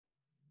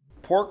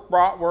pork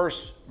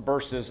bratwurst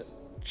versus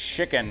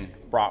chicken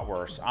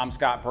bratwurst. I'm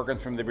Scott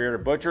Perkins from the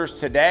Bearded Butchers.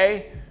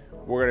 Today,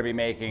 we're gonna be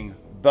making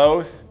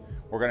both.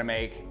 We're gonna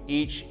make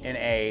each in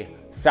a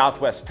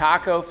Southwest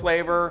taco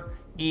flavor,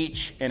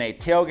 each in a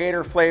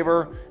tailgater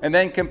flavor, and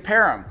then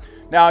compare them.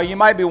 Now, you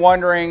might be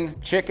wondering,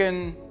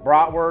 chicken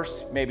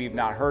bratwurst, maybe you've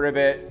not heard of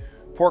it.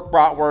 Pork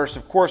bratwurst,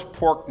 of course,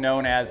 pork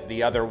known as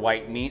the other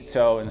white meat.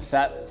 So in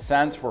a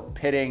sense, we're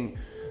pitting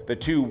the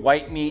two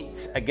white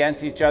meats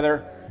against each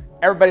other.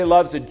 Everybody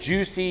loves a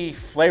juicy,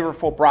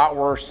 flavorful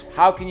bratwurst.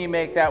 How can you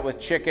make that with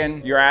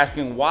chicken? You're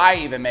asking why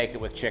even make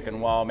it with chicken?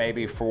 Well,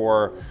 maybe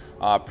for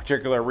a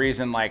particular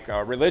reason, like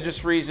a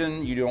religious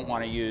reason, you don't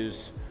want to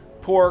use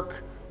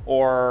pork,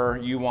 or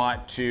you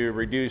want to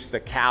reduce the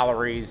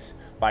calories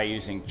by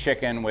using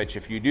chicken, which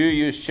if you do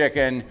use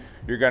chicken,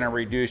 you're gonna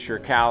reduce your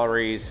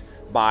calories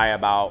by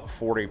about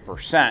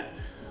 40%.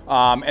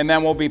 And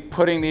then we'll be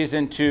putting these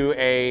into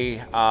a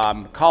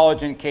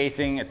collagen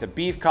casing. It's a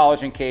beef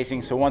collagen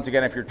casing. So once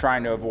again, if you're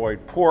trying to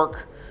avoid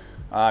pork,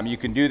 you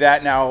can do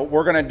that. Now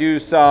we're gonna do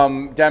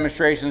some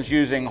demonstrations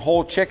using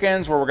whole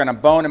chickens where we're gonna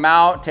bone them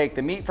out, take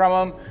the meat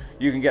from them.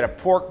 You can get a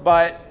pork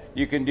butt.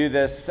 You can do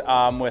this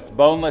with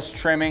boneless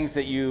trimmings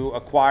that you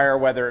acquire,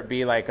 whether it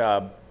be like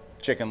a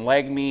chicken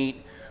leg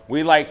meat.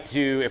 We like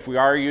to, if we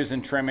are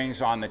using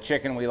trimmings on the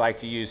chicken, we like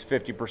to use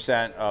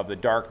 50% of the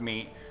dark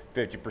meat,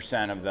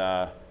 50% of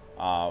the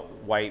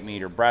white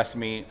meat or breast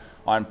meat.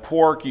 On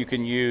pork, you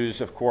can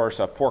use, of course,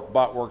 a pork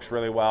butt works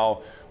really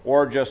well,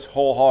 or just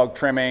whole hog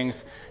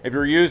trimmings. If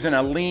you're using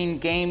a lean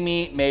game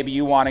meat, maybe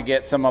you want to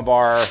get some of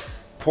our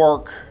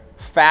pork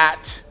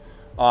fat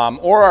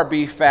or our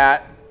beef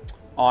fat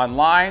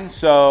online.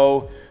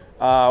 So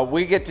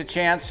we get the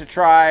chance to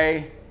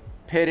try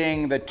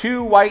pitting the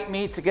two white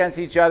meats against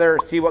each other,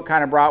 see what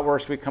kind of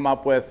bratwurst we come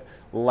up with.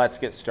 Let's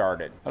get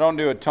started. I don't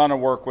do a ton of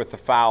work with the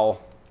fowl,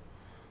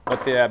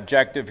 but the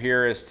objective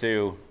here is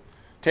to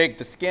take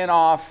the skin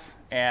off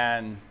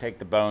and take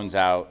the bones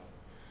out.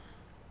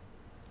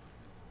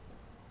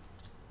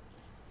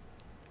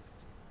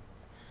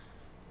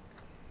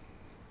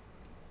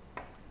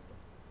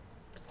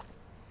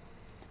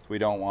 We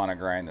don't want to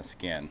grind the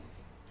skin.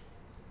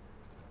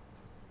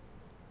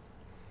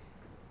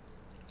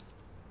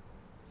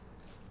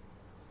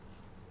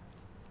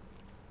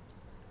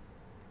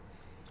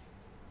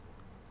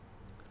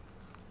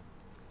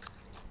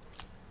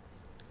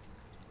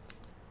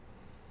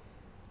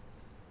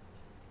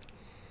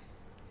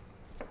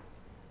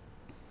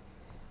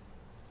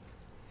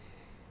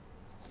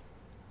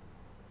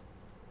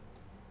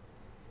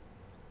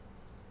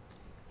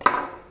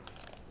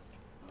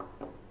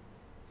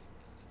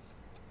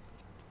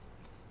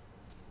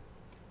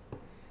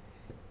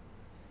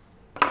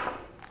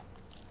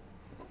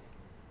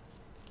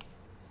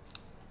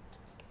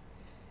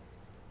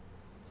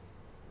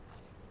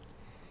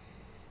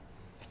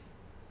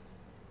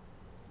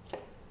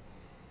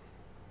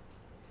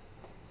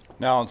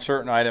 Now on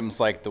certain items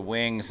like the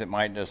wings, it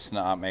might just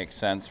not make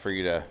sense for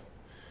you to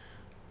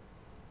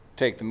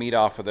take the meat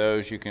off of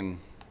those. You can,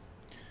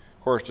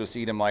 of course, just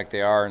eat them like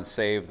they are and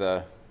save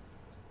the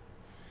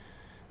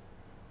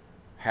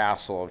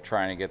hassle of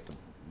trying to get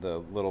the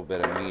little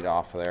bit of meat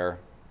off of there.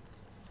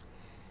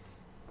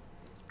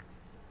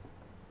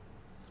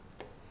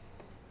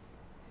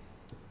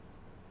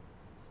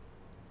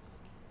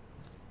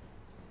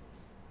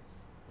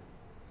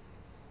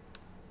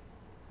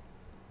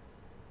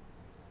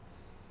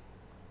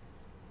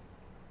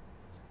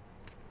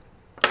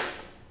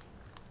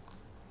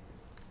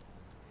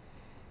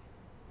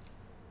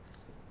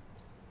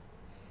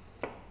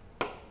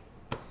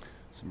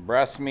 Some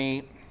breast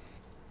meat.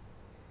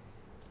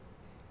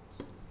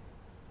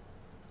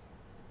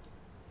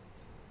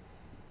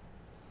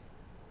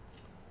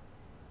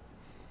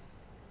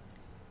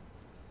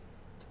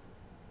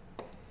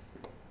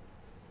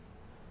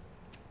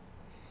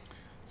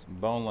 Some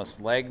boneless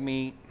leg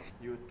meat.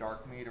 You a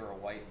dark meat or a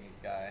white meat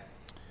guy?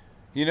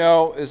 You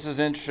know, this is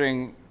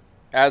interesting.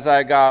 As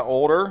I got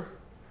older,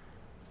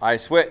 I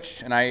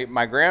switched, and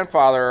my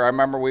grandfather, I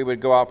remember we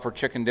would go out for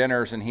chicken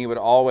dinners and he would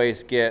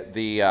always get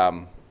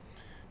the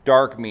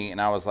dark meat,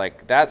 and I was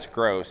like, that's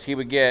gross. He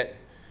would get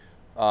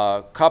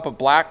a cup of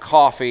black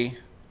coffee,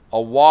 a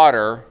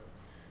water,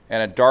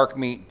 and a dark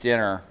meat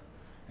dinner.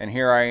 And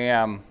here I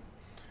am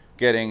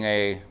getting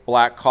a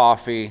black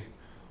coffee,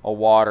 a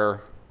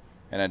water,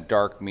 and a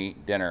dark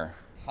meat dinner.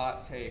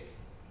 Hot take,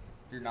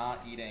 if you're not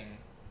eating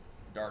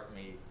dark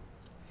meat,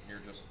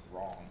 you're just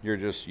wrong. You're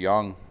just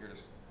young.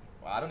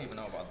 Well, I don't even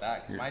know about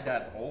that, because my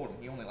dad's old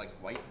and he only likes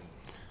white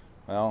meat.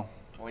 Well,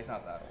 he's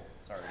not that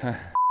old, sorry.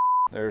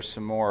 There's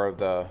some more of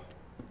the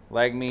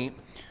leg meat.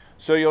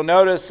 So you'll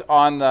notice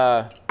on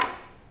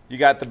you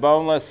got the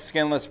boneless,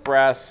 skinless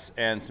breasts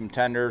and some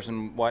tenders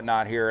and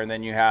whatnot here, and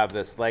then you have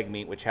this leg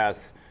meat which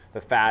has the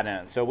fat in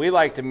it. So we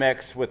like to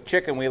mix, with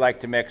chicken, we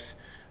like to mix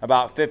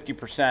about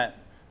 50%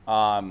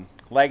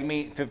 leg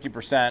meat,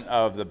 50%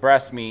 of the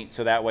breast meat,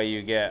 so that way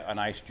you get a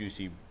nice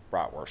juicy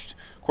bratwurst.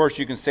 Of course,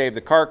 you can save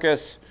the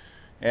carcass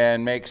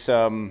and make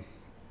some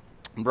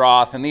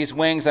broth. And these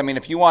wings, I mean,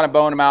 if you want to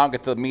bone them out,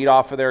 get the meat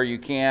off of there, you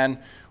can,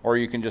 or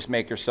you can just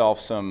make yourself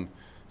some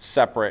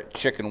separate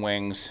chicken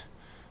wings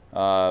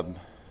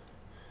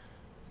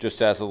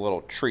just as a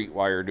little treat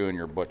while you're doing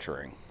your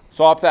butchering.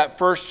 So off that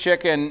first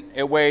chicken,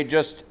 it weighed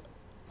just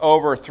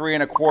over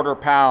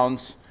 3¼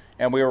 pounds,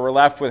 and we were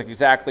left with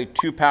exactly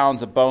 2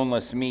 pounds of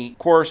boneless meat. Of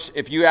course,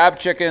 if you have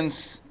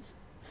chickens,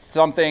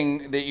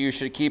 something that you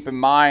should keep in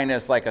mind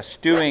is like a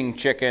stewing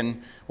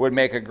chicken would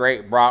make a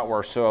great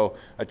bratwurst. So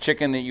a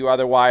chicken that you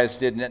otherwise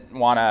didn't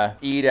want to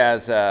eat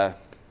as a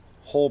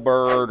whole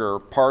bird or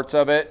parts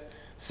of it,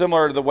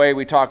 similar to the way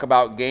we talk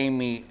about game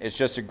meat, it's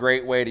just a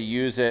great way to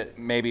use it,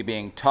 maybe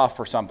being tough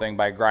or something,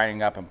 by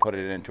grinding up and put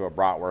it into a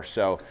bratwurst.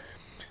 So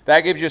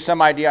that gives you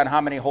some idea on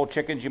how many whole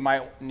chickens you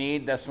might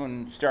need. This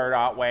one started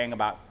out weighing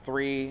about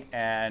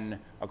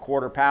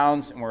 3¼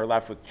 pounds, and we're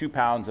left with 2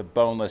 pounds of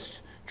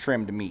boneless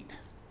trimmed meat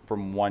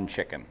from one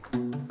chicken.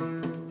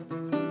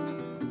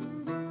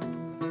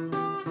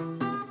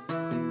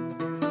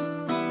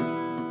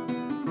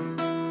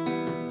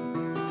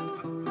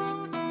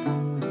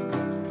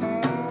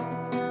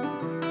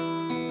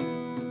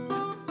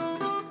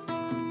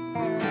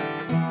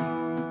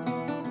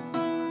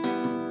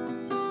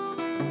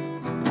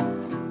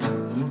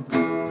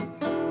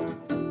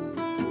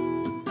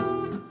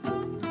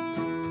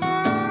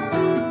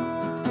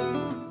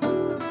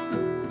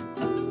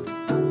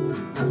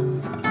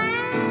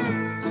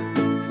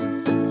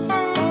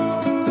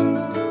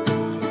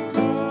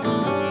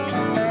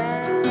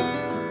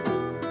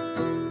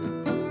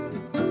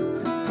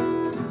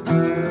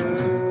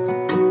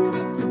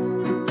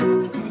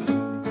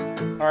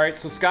 All right,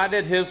 so Scott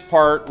did his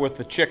part with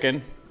the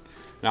chicken.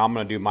 Now I'm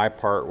gonna do my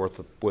part with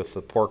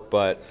the pork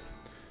butt.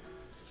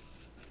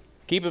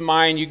 Keep in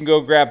mind, you can go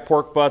grab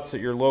pork butts at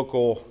your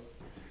local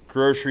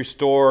grocery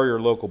store, your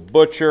local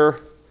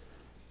butcher.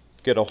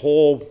 Get a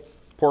whole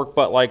pork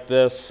butt like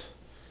this.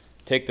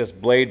 Take this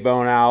blade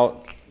bone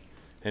out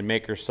and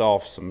make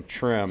yourself some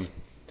trim.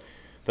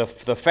 The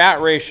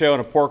fat ratio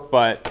in a pork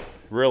butt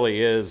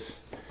really is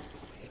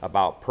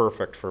about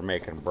perfect for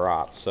making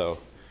brats. So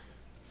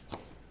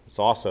it's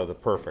also the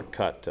perfect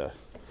cut to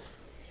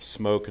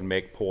smoke and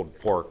make pulled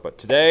pork. But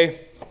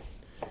today,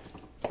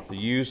 the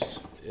use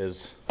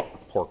is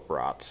pork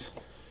brats.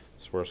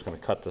 So we're just going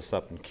to cut this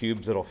up in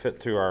cubes. It'll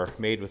fit through our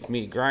made with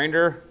meat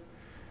grinder.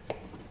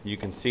 You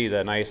can see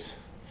the nice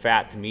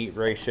fat to meat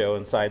ratio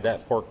inside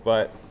that pork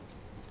butt.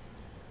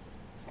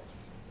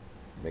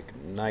 Make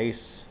a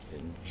nice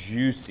and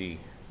juicy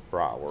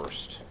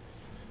bratwurst.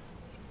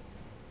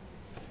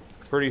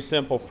 Pretty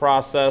simple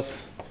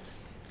process.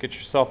 Get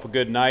yourself a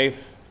good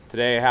knife.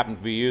 Today I happen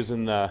to be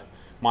using the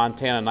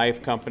Montana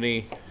Knife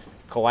Company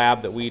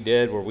collab that we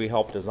did, where we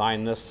helped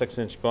design this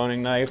 6-inch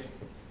boning knife.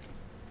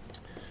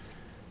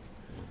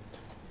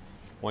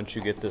 Once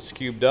you get this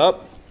cubed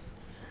up,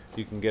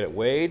 you can get it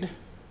weighed.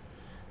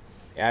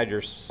 Add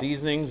your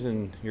seasonings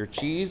and your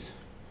cheese,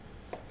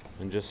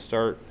 and just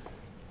start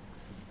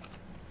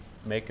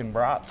making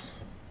brats.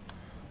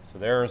 So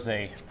there's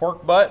a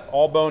pork butt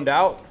all boned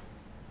out,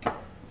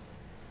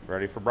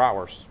 ready for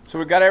bratwurst. So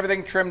we've got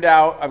everything trimmed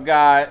out. I've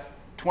got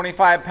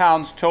 25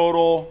 pounds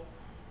total,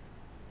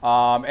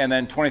 and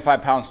then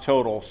 25 pounds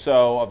total.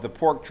 So of the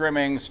pork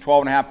trimmings,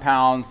 12½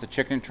 pounds, the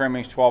chicken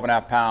trimmings,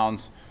 12½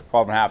 pounds,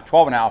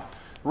 12½.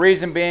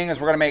 Reason being is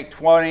we're gonna make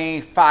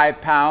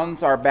 25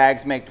 pounds. Our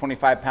bags make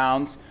 25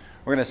 pounds.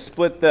 We're gonna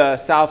split the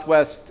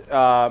Southwest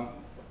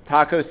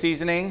taco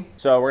seasoning.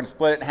 So we're gonna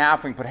split it in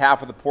half. We can put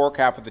half of the pork,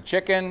 half of the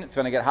chicken. It's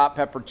gonna get hot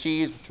pepper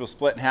cheese, which we'll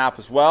split in half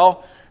as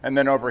well. And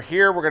then over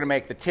here, we're gonna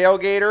make the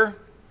tailgater.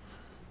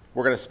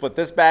 We're gonna split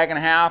this bag in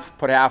half,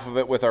 put half of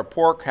it with our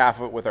pork, half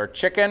of it with our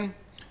chicken.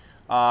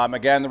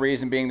 Again, the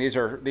reason being these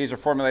are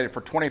formulated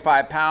for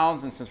 25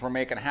 pounds, and since we're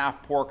making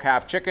half pork,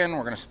 half chicken,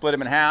 we're gonna split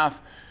them in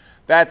half.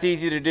 That's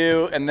easy to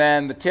do. And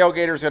then the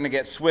tailgater is gonna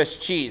get Swiss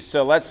cheese.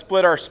 So let's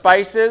split our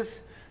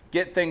spices,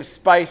 get things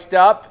spiced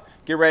up,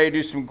 get ready to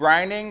do some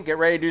grinding, get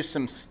ready to do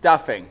some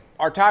stuffing.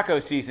 Our taco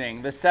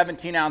seasoning, the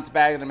 17-ounce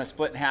bag that I'm gonna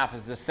split in half,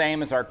 is the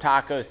same as our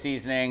taco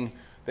seasoning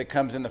that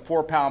comes in the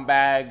 4-pound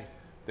bag,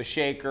 the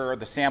shaker,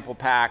 the sample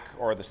pack,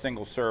 or the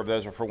single serve.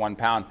 Those are for 1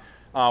 pound.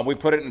 We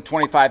put it in a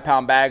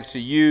 25-pound bag so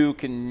you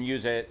can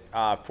use it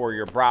for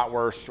your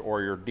bratwurst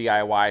or your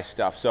DIY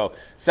stuff. So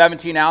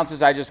 17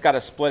 ounces, I just got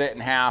to split it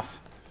in half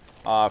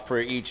for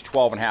each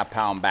 12.5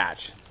 pound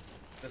batch.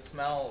 The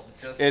smell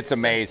just... It's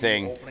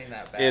amazing. Opening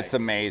that bag. It's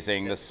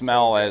amazing. It's the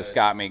smell so has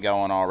got me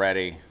going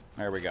already.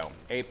 There we go.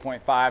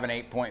 8.5 and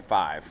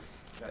 8.5.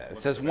 It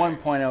says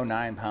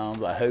 1.09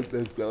 pounds. I hate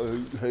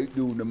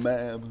doing the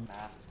math.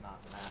 Math is not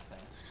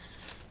mathing.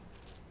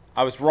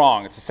 I was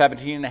wrong. It's a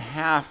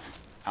 17.5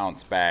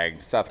 ounce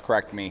bag. Seth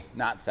corrected me,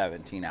 not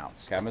 17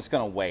 ounce. Okay, I'm just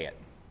gonna weigh it.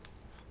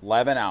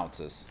 11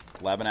 ounces.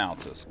 11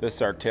 ounces. This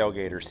is our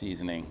tailgater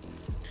seasoning.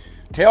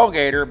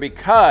 Tailgater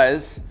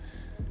because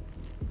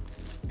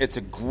it's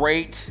a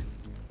great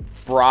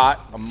brat,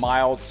 a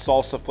mild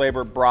salsa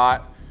flavored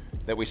brat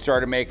that we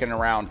started making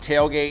around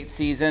tailgate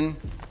season.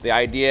 The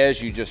idea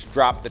is you just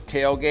drop the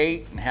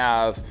tailgate and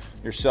have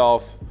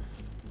yourself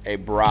a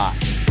brat.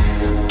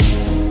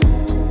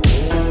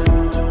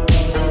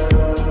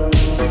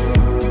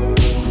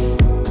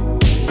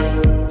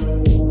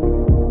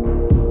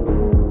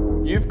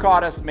 You've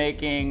caught us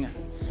making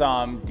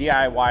some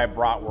DIY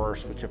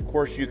bratwurst, which of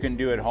course you can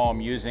do at home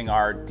using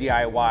our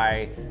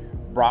DIY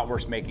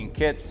bratwurst making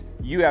kits.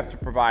 You have to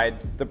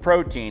provide the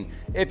protein.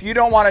 If you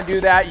don't want to do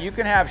that, you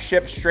can have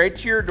shipped straight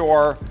to your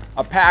door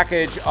a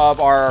package of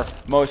our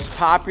most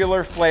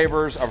popular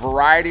flavors, a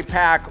variety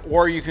pack,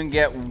 or you can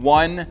get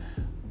one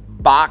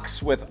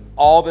box with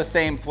all the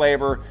same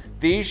flavor.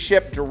 These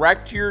ship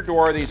direct to your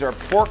door. These are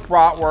pork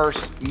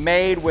bratwursts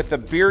made with the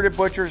Bearded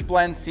Butcher's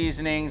Blend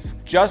seasonings.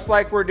 Just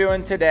like we're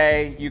doing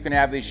today, you can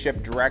have these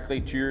shipped directly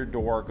to your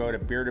door. Go to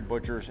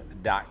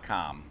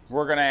beardedbutchers.com.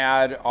 We're gonna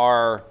add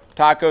our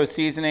taco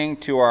seasoning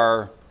to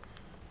our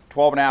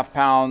 12.5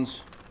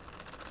 pounds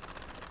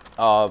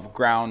of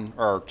ground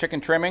or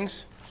chicken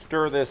trimmings.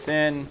 Stir this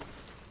in,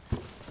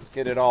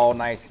 get it all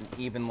nice and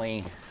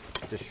evenly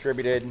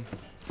distributed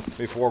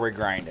before we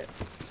grind it.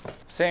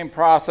 Same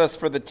process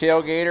for the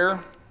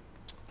tailgater,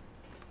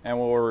 and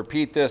we'll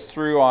repeat this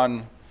through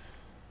on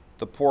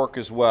the pork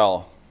as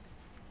well.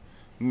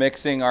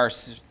 Mixing our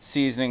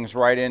seasonings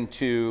right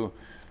into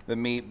the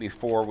meat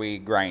before we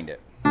grind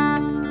it.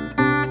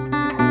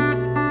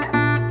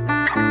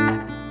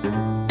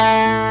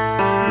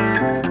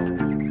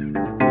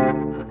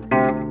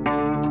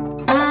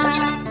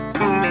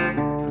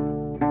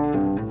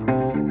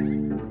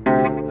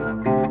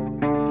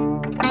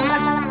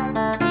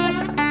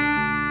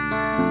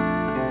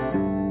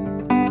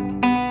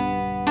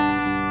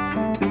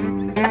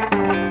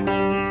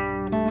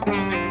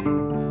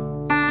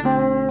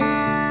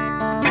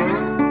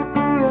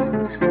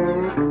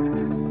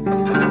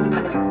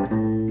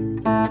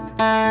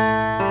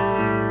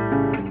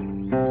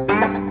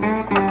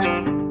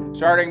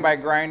 Starting by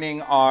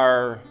grinding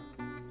our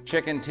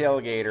chicken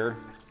tailgater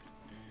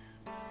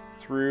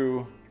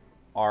through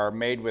our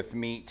made with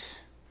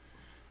meat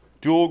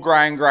dual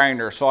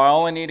grinder. So I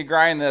only need to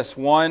grind this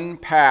one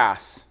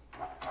pass.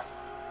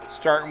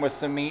 Starting with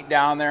some meat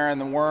down there in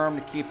the worm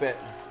to keep it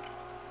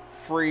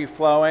free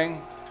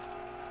flowing.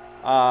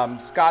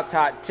 Scott's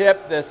hot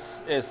tip,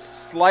 this is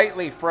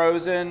slightly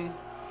frozen.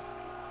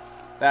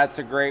 That's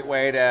a great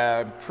way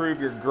to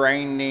improve your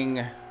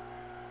grinding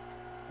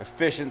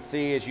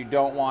efficiency, as you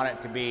don't want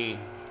it to be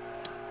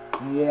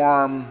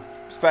warm,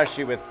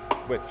 especially with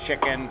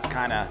chicken. It's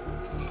kind of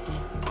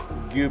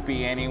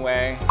goopy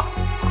anyway.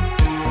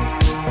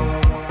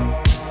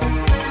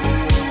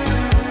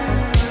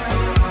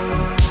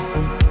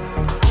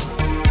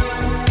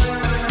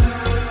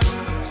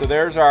 So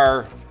there's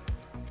our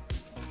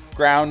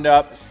ground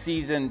up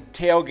seasoned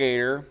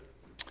tailgater,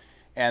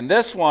 and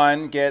this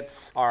one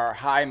gets our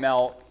high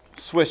melt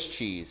Swiss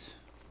cheese.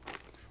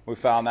 We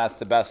found that's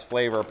the best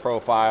flavor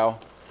profile.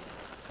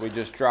 We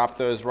just drop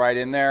those right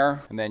in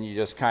there, and then you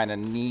just kind of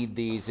knead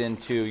these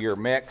into your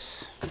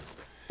mix.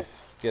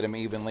 Get them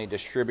evenly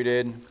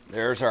distributed.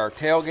 There's our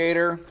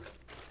tailgater,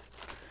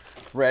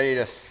 ready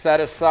to set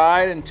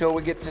aside until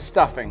we get to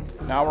stuffing.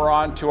 Now we're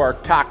on to our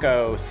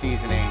taco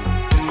seasoning.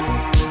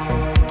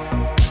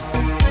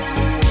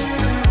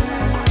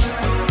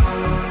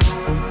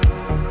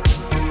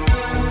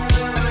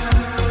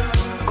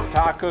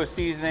 Taco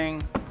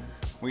seasoning,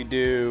 we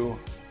do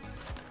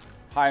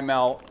high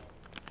melt,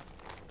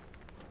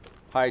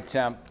 high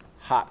temp,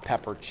 hot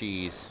pepper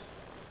cheese.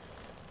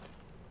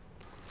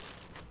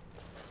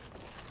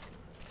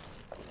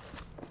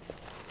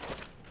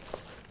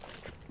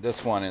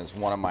 This one is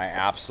one of my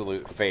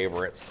absolute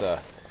favorites. The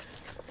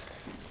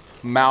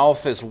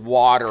mouth is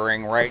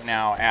watering right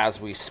now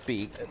as we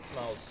speak. It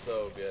smells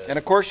so good. And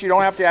of course, you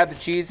don't have to add the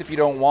cheese if you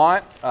don't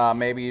want.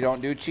 Maybe you don't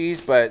do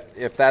cheese, but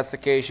if that's the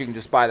case, you can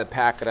just buy the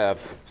packet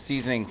of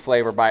seasoning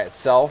flavor by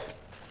itself.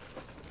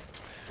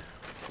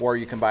 Or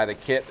you can buy the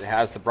kit that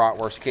has the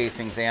bratwurst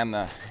casings and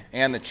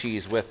the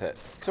cheese with it.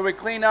 So we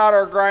cleaned out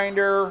our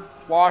grinder,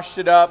 washed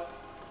it up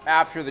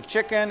after the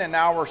chicken, and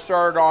now we're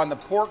started on the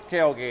pork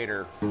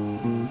tailgater.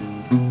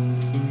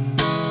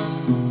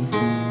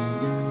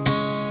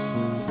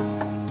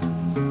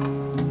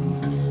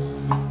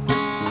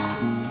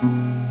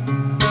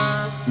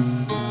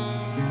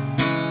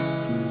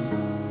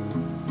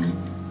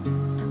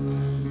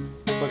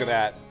 Look at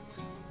that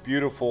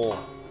beautiful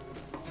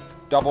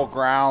double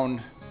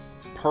ground,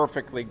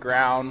 perfectly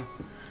ground.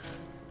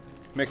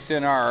 Mix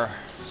in our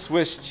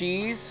Swiss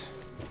cheese.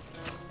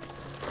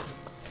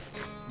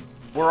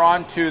 We're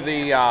on to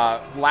the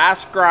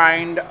last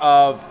grind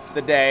of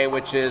the day,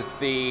 which is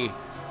the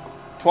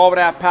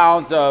 12.5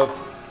 pounds of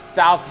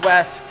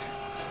Southwest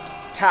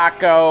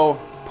Taco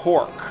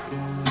pork.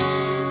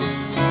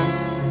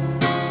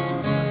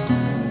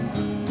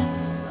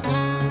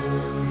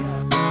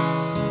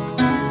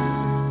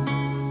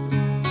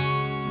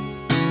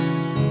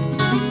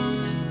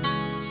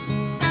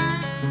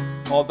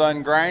 All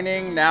done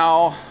grinding.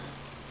 Now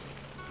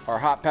our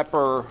hot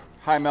pepper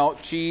high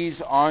melt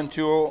cheese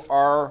onto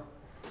our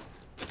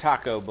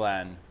taco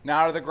blend.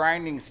 Now to the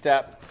grinding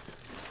step.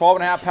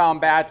 12.5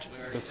 pound batch.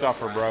 It's a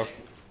stuffer, bro.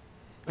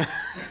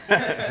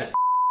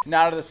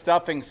 Now to the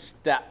stuffing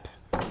step.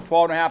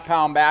 12.5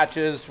 pound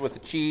batches with the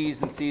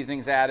cheese and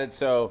seasonings added,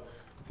 so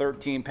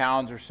 13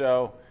 pounds or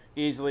so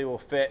easily will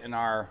fit in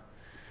our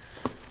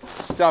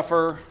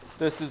stuffer.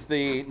 This is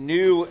the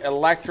new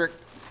electric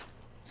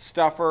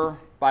stuffer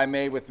by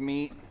Made with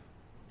Meat.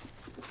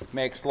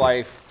 Makes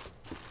life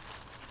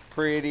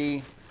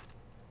pretty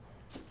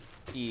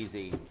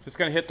easy. Just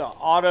gonna hit the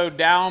auto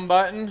down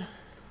button,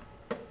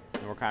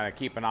 and we're kind of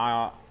keeping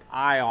an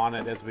eye on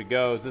it as we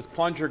go. As this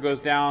plunger goes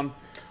down,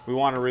 we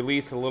want to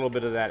release a little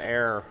bit of that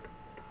air.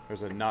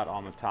 There's a nut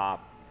on the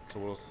top, so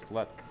we'll just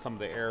let some of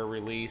the air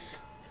release.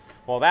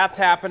 While that's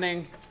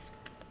happening,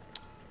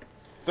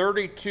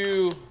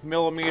 32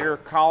 millimeter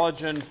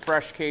collagen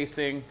fresh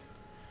casing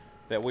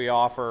that we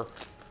offer.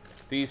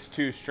 These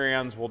 2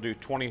 strands will do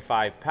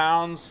 25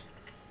 pounds.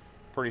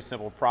 Pretty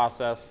simple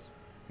process.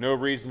 No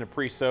reason to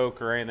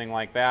pre-soak or anything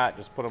like that.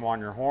 Just put them on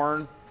your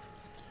horn.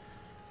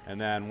 And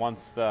then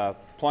once the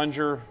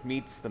plunger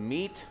meets the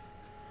meat,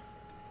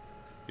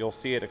 you'll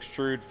see it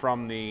extrude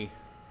from the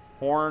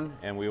horn,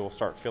 and we will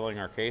start filling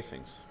our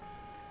casings.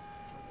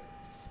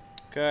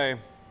 Okay,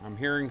 I'm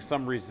hearing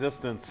some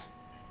resistance,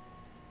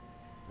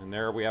 and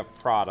there we have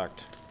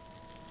product.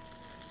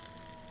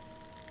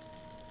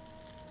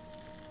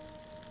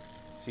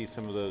 See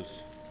some of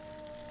those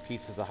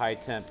pieces of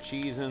high-temp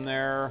cheese in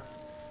there.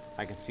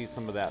 I can see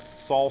some of that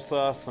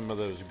salsa, some of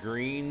those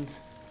greens,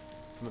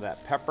 some of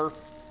that pepper.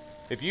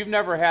 If you've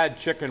never had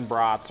chicken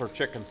brats or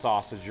chicken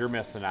sausage, you're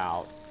missing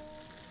out.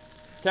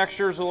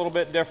 Texture's a little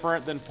bit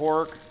different than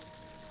pork,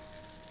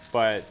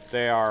 but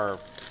they are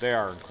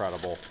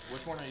incredible.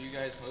 Which one are you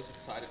guys most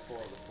excited for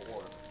of the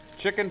 4?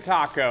 Chicken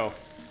taco.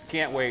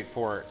 Can't wait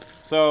for it.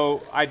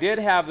 So I did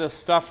have this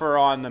stuffer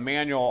on the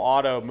manual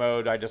auto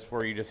mode,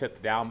 where you just hit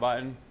the down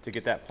button to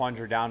get that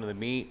plunger down to the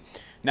meat.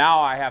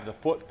 Now I have the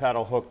foot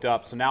pedal hooked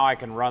up, so now I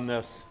can run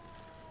this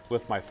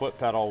with my foot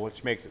pedal,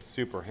 which makes it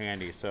super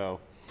handy. So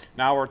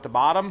now we're at the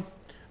bottom.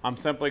 I'm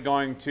simply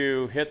going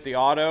to hit the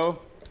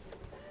auto,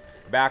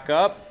 back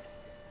up,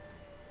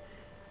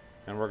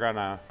 and we're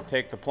gonna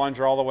take the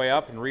plunger all the way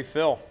up and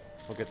refill.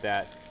 Look at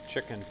that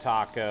chicken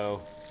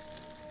taco.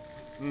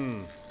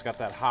 It's got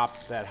that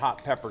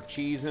hot pepper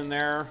cheese in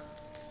there.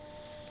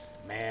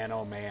 Man,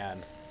 oh man.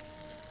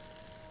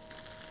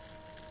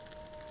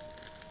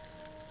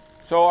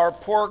 So our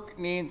pork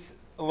needs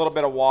a little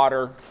bit of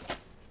water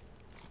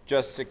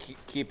just to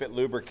keep it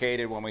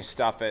lubricated when we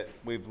stuff it.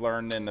 We've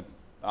learned in the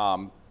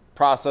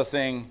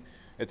processing,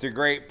 it's a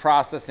great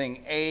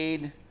processing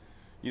aid.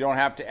 You don't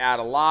have to add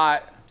a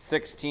lot.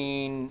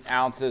 16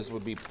 ounces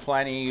would be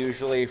plenty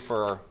usually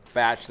for a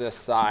batch this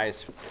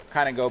size.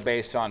 Kind of go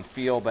based on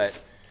feel, but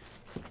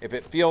if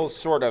it feels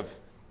sort of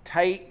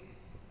tight,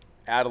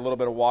 add a little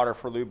bit of water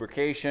for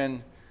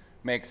lubrication.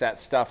 Makes that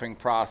stuffing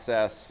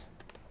process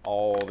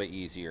all the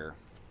easier.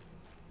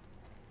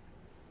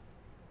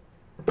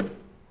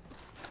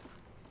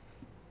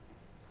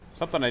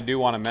 Something I do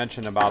want to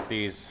mention about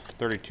these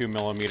 32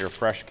 millimeter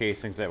fresh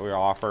casings that we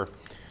offer.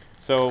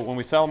 So when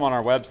we sell them on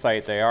our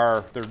website,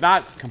 they're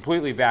not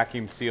completely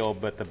vacuum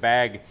sealed, but the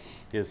bag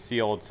is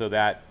sealed, so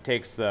that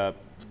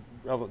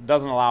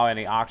doesn't allow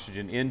any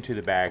oxygen into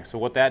the bag. So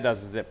what that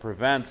does is it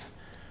prevents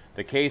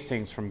the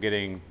casings from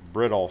getting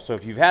brittle. So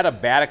if you've had a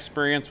bad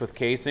experience with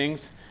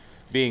casings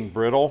being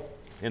brittle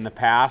in the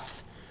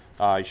past,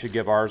 you should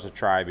give ours a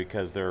try,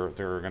 because they're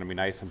going to be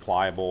nice and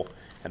pliable,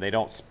 and they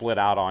don't split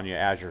out on you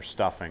as you're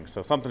stuffing.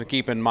 So something to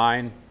keep in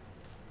mind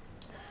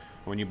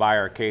when you buy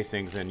our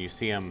casings and you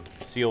see them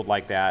sealed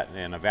like that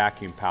in a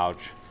vacuum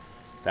pouch,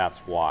 that's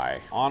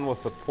why. On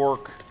with the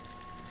pork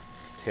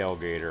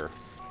tailgater.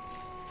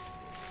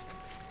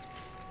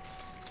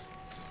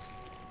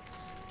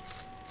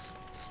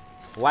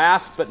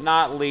 Last but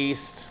not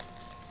least,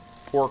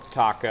 pork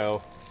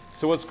taco.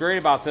 So what's great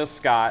about this,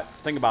 Scott,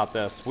 think about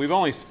this. We've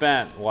only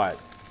spent, what,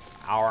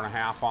 hour and a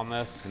half on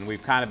this, and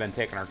we've kind of been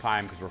taking our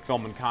time because we're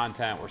filming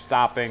content, we're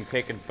stopping,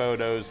 taking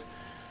photos,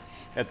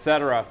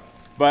 etc.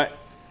 But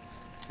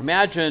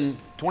imagine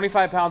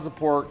 25 pounds of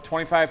pork,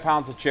 25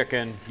 pounds of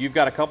chicken. You've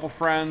got a couple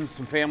friends,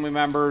 some family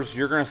members.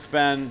 You're going to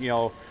spend,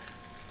 a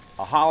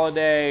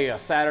holiday, a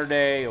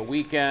Saturday, a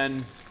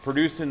weekend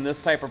producing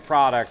this type of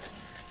product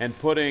and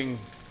putting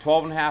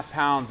 12.5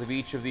 pounds of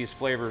each of these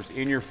flavors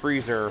in your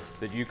freezer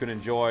that you can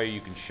enjoy, you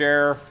can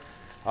share.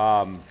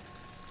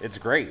 It's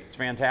great, it's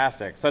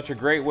fantastic. Such a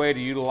great way to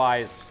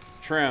utilize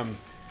trim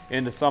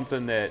into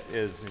something that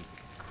is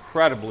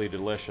incredibly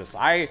delicious.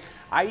 I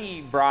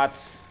eat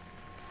brats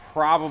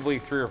probably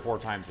 3 or 4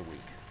 times a week.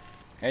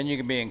 And you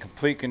can be in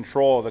complete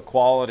control of the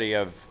quality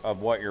of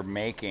what you're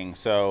making.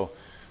 So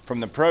from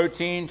the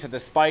protein to the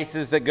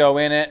spices that go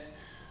in it,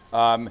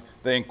 the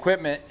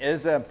equipment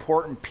is an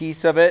important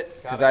piece of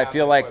it, because I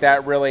feel like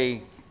that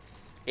really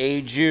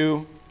aids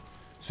you,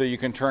 so you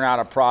can turn out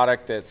a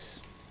product that's,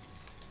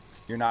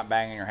 you're not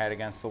banging your head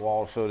against the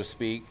wall, so to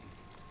speak.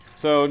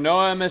 So no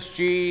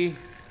MSG,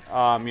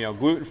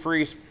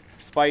 gluten-free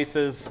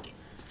spices,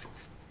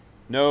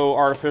 no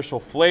artificial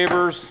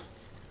flavors,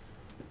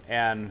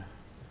 and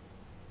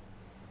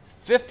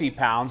 50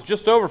 pounds,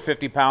 just over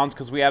 50 pounds,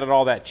 because we added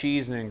all that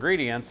cheese and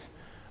ingredients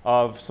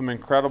of some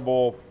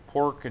incredible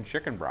pork and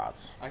chicken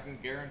brats. I can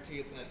guarantee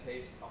it's going to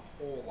taste a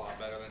whole lot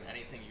better than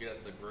anything you get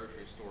at the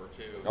grocery store,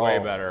 too. Way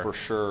better. For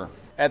sure.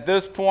 At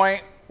this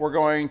point, we're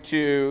going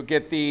to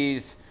get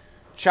these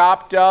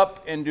chopped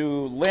up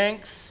into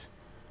links,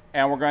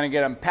 and we're going to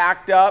get them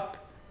packed up,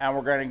 and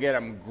we're going to get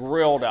them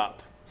grilled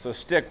up. So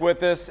stick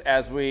with us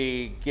as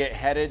we get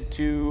headed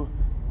to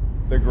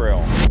the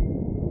grill.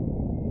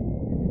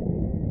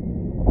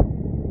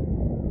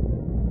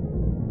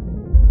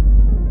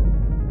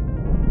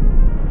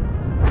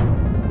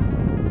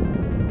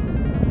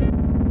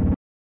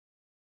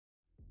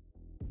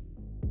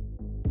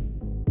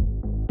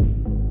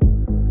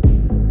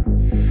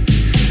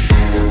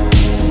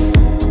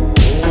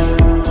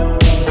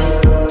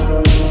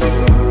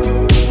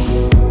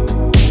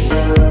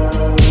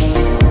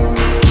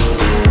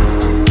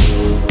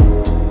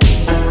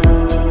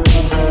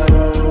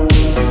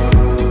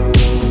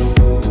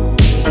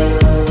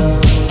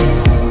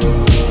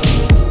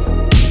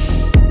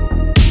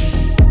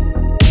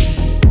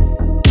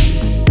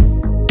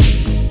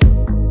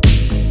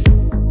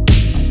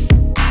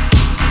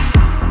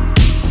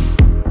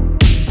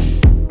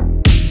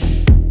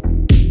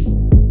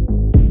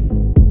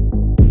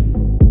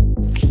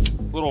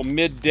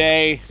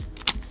 Midday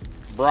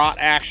brat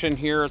action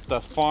here at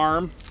the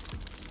farm.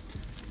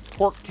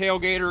 Pork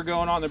tailgater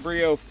going on the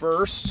Breeo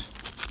first.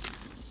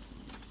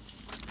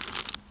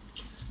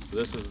 So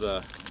this is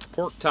the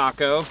pork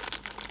taco,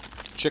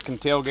 chicken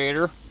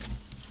tailgater.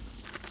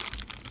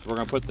 So we're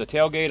gonna put the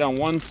tailgate on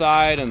one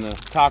side and the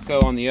taco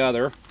on the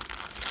other.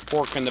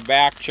 Pork in the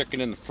back, chicken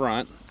in the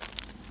front.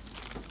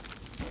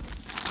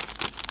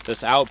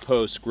 This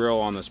outpost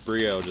grill on this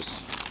Breeo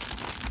just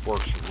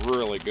works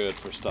really good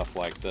for stuff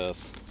like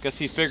this. Guess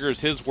he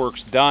figures his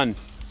work's done.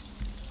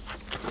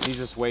 He's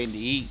just waiting to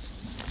eat.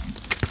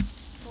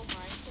 Oh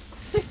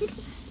my.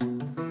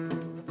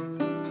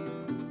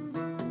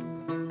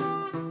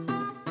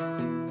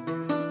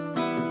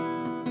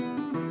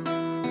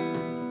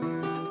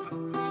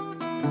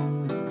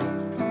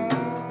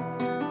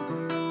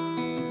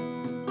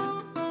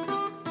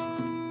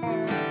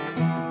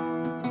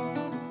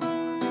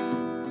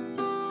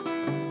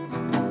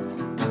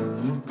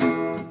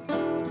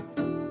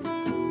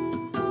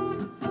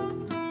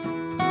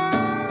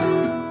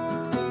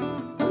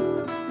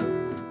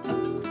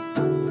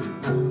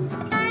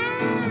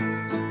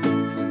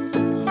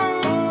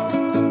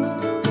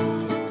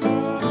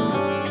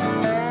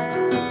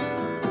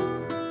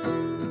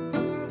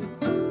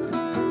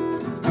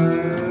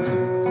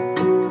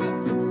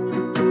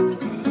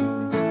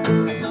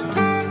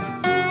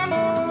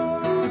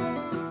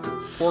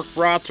 Pork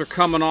brats are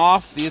coming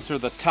off. These are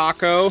the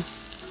taco.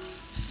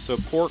 So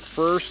pork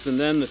first and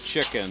then the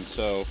chicken.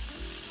 So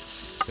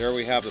there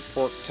we have the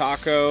pork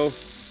taco.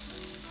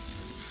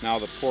 Now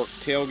the pork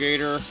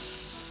tailgater.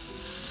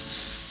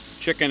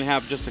 Chicken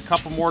have just a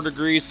couple more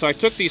degrees. So I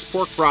took these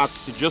pork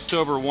brats to just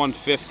over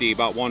 150,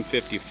 about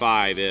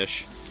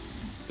 155-ish.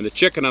 And the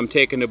chicken I'm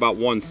taking to about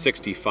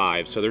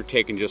 165. So they're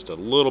taking just a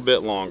little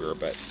bit longer,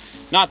 but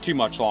not too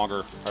much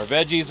longer. Our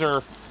veggies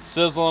are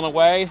sizzling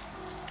away.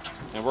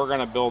 And we're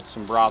gonna build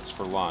some brats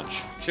for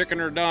lunch. Chicken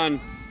are done.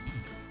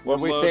 What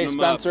do we say,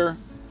 Spencer?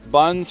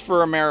 Buns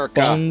for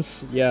America.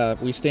 Buns, yeah,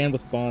 we stand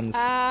with buns.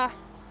 I'm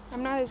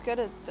not as good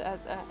as that.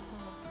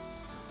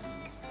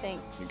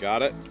 Thanks. You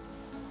got it?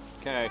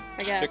 Okay.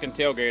 I guess. Chicken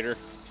tailgater.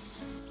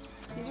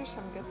 These are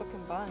some good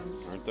looking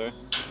buns. Aren't they?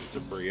 It's a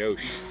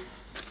brioche.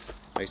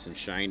 Nice and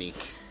shiny.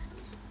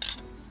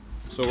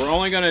 So we're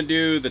only gonna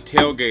do the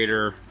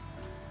tailgater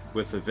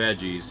with the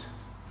veggies.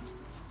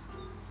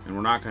 And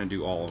we're not going to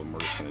do all of them, we're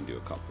just going to do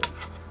a couple.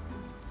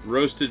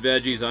 Roasted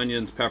veggies,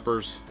 onions,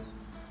 peppers.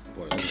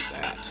 Boy, look at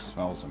that. It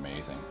smells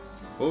amazing.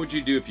 What would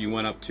you do if you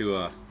went up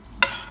to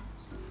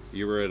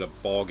you were at a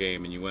ball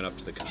game and you went up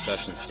to the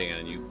concession stand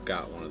and you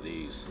got one of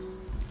these?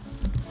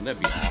 Wouldn't that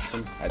be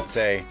awesome? I'd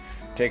say,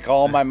 take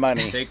all my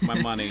money. Take my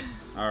money.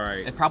 All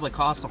right. It probably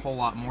cost a whole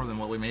lot more than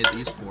what we made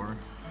these for.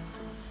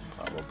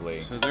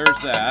 Probably. So there's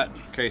that.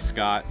 Okay,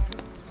 Scott.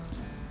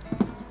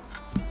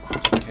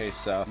 Okay,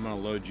 Seth. I'm going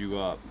to load you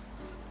up.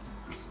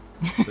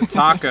 The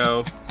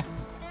taco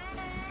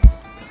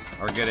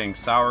are getting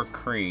sour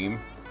cream.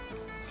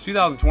 It's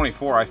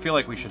 2024. I feel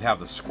like we should have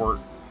the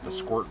squirt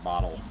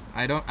bottle.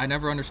 I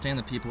never understand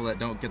the people that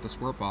don't get the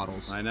squirt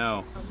bottles. I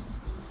know.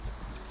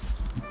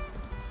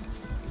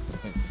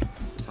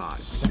 It's hot.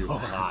 So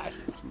hot.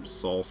 Some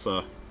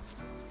salsa.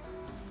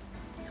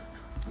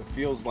 It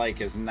feels like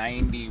it's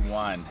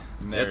 91.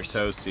 It's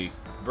toasty.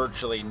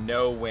 Virtually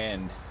no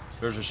wind.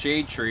 There's a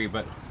shade tree,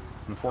 but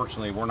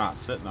unfortunately we're not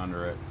sitting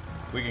under it.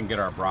 We can get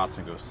our brats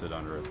and go sit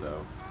under it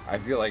though. I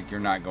feel like you're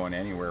not going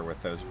anywhere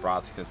with those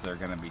brats because they're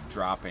going to be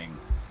dropping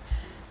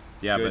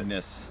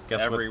goodness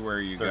everywhere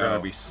you go. They're going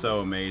to be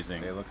so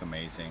amazing. They look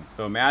amazing.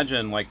 So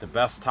imagine like the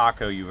best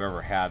taco you've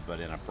ever had, but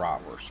in a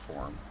bratwurst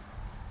form.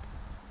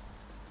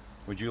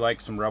 Would you like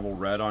some Rebel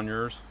Red on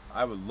yours?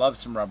 I would love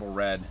some Rebel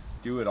Red.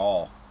 Do it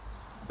all.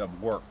 The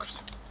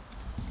works.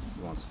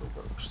 He wants the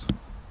works.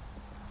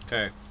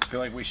 Okay. I feel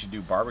like we should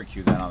do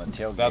barbecue then on the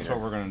tailgate. That's what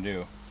we're gonna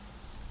do.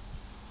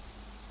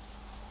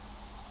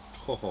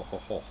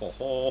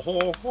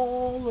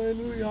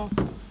 Hallelujah.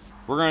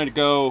 We're gonna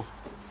go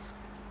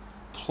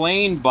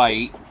plain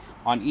bite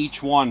on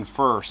each one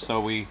first, so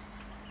we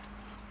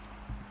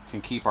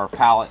can keep our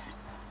palate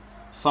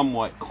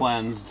somewhat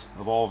cleansed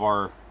of all of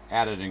our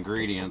added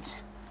ingredients,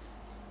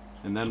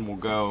 and then we'll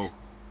go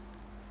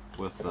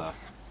with the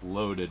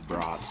loaded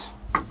brats.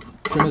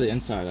 Show me the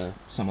inside of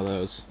some of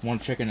those. One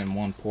chicken and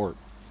one pork.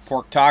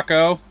 Pork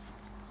taco,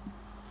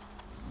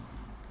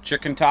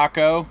 chicken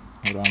taco,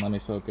 Hold on, let me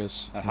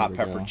focus. that Here hot we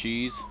pepper go.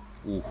 cheese.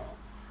 Ooh.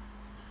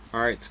 All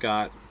right,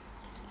 Scott,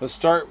 Let's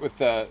start with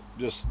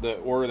just the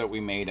order that we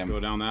made them. go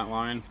down that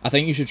line. I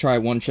think you should try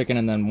one chicken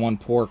and then one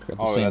pork of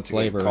the Oh, same that's a good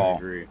flavor. call. I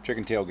agree.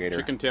 Chicken tailgater.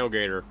 Chicken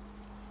tailgater.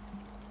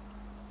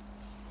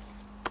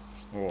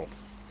 Oh.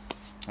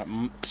 That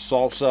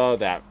salsa,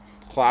 that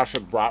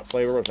classic brat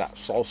flavor with that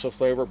salsa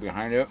flavor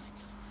behind it.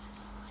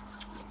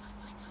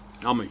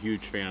 I'm a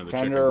huge fan of the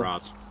Tender. chicken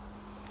brats.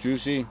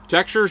 Juicy.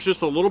 Texture is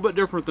just a little bit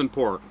different than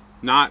pork.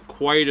 Not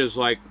quite as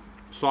like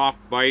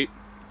soft bite,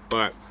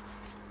 but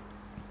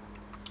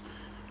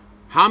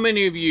how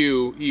many of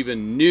you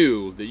even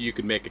knew that you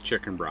could make a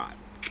chicken brat?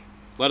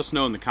 Let us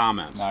know in the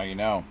comments. Now you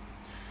know.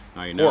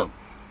 Now you know.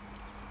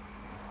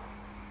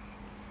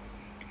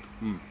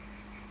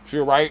 So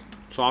you're right.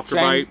 Softer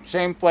Same, bite.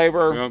 same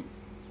flavor. Yep.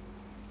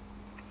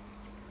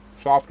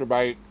 Softer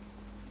bite.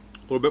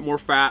 A little bit more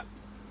fat.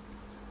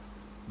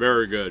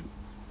 Very good.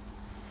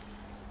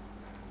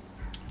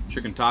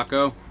 Chicken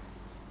taco.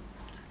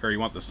 Here, you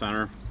want the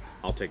center?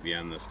 I'll take the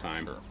end this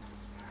time.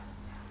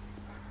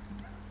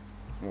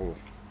 Oh.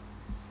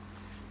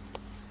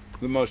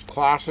 The most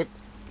classic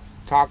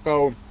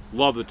taco,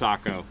 Love the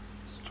taco.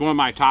 It's one of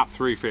my top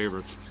 3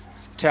 favorites.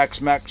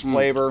 Tex-Mex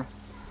flavor.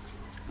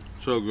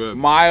 So good.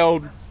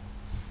 Mild,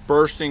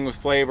 bursting with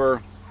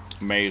flavor.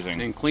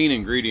 Amazing. And clean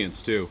ingredients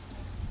too.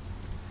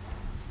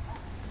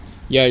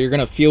 Yeah, you're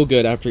gonna feel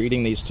good after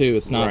eating these too.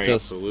 It's not Right,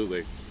 just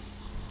absolutely.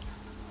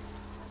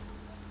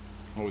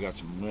 Oh, we got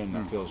some wind.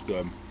 That feels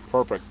good.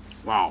 Perfect.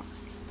 Wow.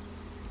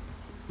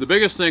 The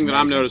biggest thing that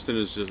I'm Amazing.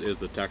 noticing is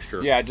the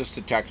texture. Yeah, just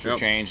the texture Yep.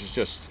 change. It's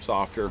just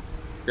softer.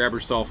 Grab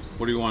yourself.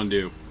 What do you want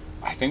to do?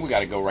 I think we got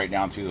to go right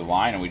down through the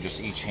line, and we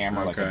just each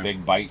hammer like a Okay.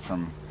 big bite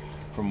from.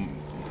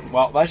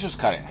 Well, let's just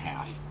cut it in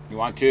half. You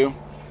want to?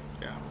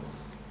 Yeah.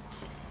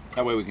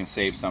 That way we can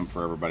save some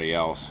for everybody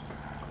else.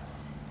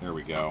 There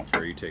we go.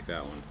 Here, you take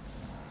that one.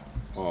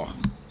 Oh.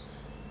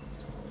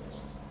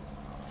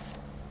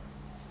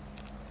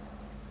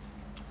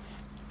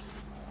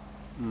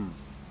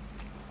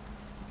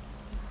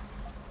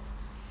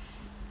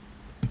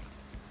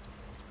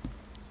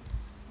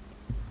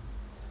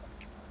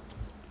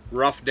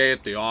 Rough day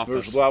at the office.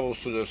 There's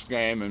levels to this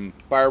game, and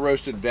fire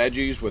roasted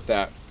veggies with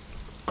that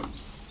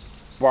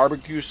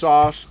barbecue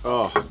sauce.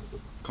 Oh,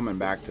 coming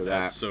back to that.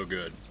 That's so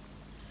good.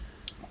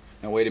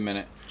 Now wait a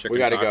minute. Chicken we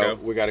gotta taco?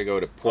 go. We gotta go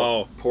to pork.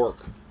 Oh. Pork.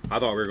 I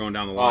thought we were going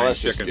down the Oh, line.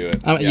 let's Chicken.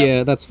 just do it.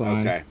 yeah, that's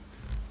fine. Okay.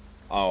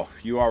 Oh,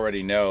 you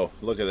already know.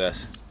 Look at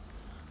this.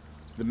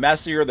 The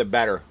messier, the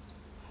better.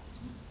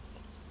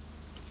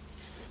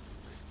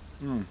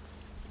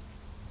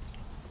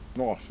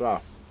 Oh,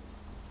 stuff.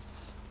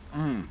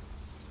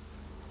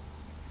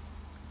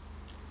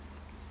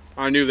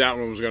 I knew that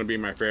one was going to be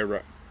my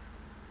favorite.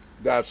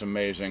 That's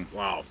amazing.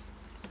 Wow.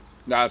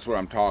 That's what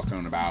I'm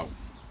talking about.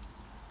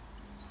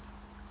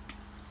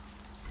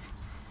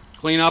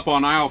 Clean up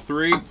on aisle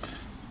 3.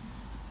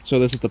 So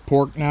this is the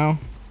pork now.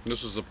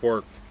 This is the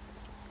pork.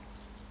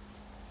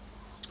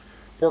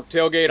 Pork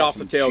tailgate Got off the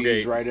some tailgate.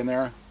 cheese right in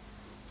there.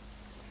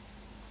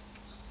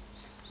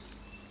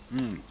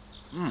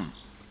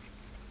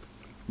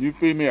 You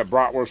feed me a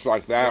bratwurst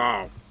like that,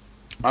 Wow.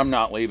 I'm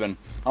not leaving.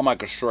 I'm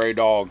like a stray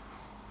dog.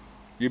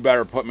 You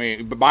better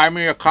buy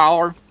me a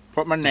collar,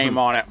 put my name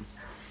on it.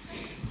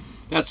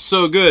 That's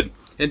so good.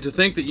 And to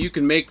think that you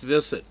can make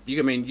this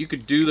you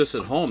could do this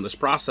at home. This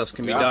process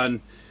can be Yeah.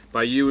 done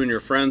by you and your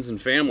friends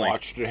and family.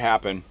 Watch it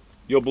happen.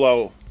 You'll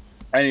blow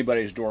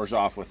anybody's doors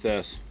off with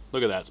this.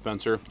 Look at that,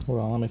 Spencer. Hold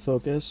on, let me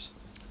focus.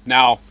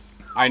 Now,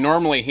 I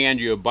normally hand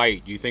you a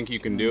bite. Do you think you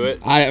can do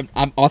it? I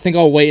think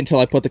I'll wait until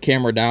I put the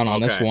camera down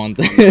on this Okay, one.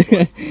 on this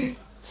one.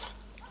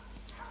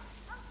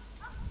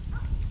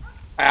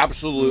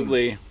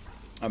 Absolutely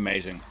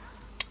amazing.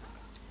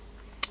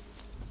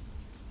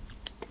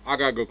 I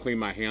gotta go clean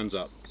my hands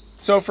up.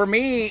 So for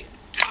me,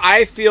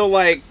 I feel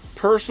like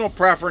personal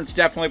preference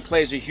definitely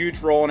plays a huge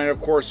role in it.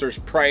 Of course, there's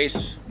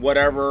price,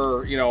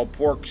 whatever,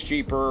 pork's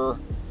cheaper,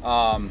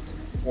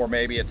 or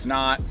maybe it's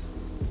not.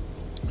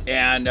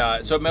 And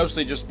so it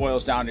mostly just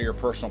boils down to your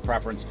personal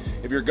preference.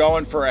 If you're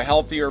going for a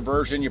healthier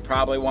version, you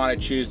probably want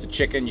to choose the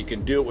chicken. You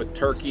can do it with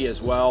turkey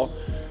as well.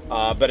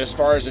 But as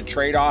far as a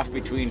trade-off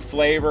between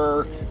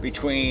flavor,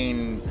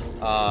 between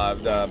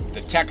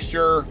the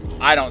texture,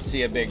 I don't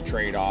see a big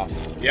trade-off.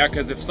 Yeah,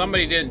 because if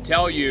somebody didn't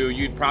tell you,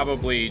 you'd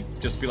probably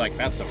just be like,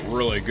 that's a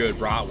really good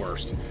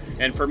bratwurst.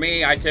 And for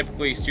me, I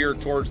typically steer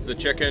towards the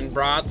chicken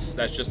brats.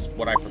 That's just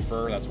what I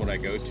prefer. That's what I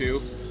go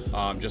to.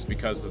 just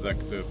because of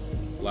the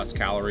less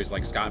calories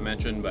like Scott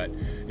mentioned. But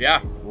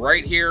yeah,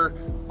 right here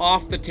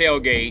off the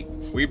tailgate,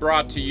 we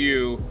brought to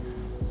you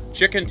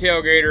chicken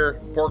tailgater,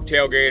 pork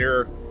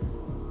tailgater,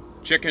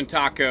 chicken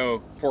taco,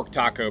 pork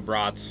taco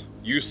brats.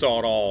 You saw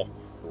it all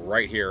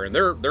right here, and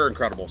they're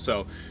incredible.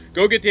 So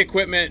go get the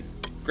equipment,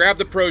 grab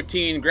the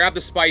protein, grab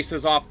the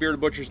spices off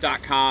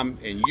beardedbutchers.com,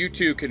 and you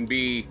too can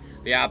be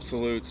the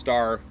absolute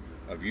star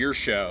of your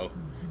show.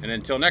 And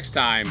until next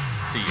time,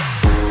 see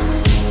ya.